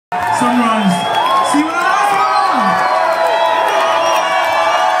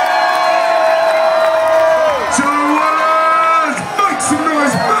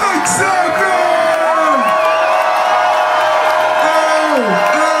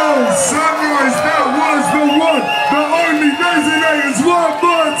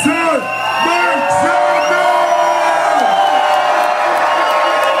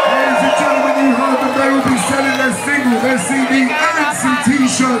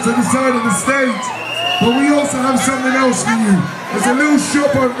t-shirts on the side of the stage. But we also have something else for you. There's a little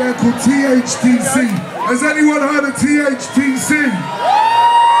shop over there called Thtc. Has anyone heard of Thtc?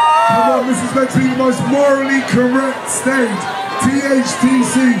 Come on, this is meant to be the most morally correct stage.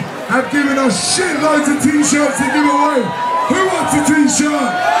 Thtc have given us shitloads of t-shirts to give away. Who wants a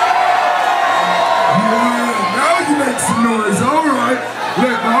t-shirt? Yeah, now you make some noise, alright.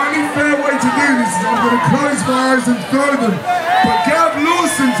 Look, the only fair way to do this is I'm going to close my eyes and throw them. But Gav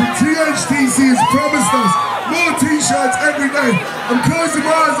Lawson from Thtc has promised us more t-shirts every day. I'm closing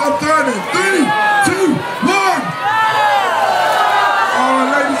my eyes, I'm throwing it. 3, 2, 1!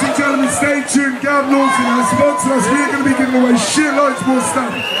 Ladies and gentlemen, stay tuned. Gav Lawson has sponsored us. We're going to be giving away shitloads more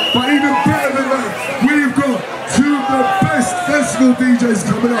stuff. But even better than that, we've got two of the best festival DJs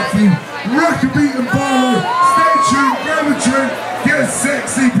coming up for you. Rockabeat and Wallah. Stay tuned, grab a drink, get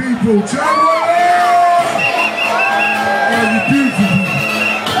sexy people. Ciao! Oh, you beautiful.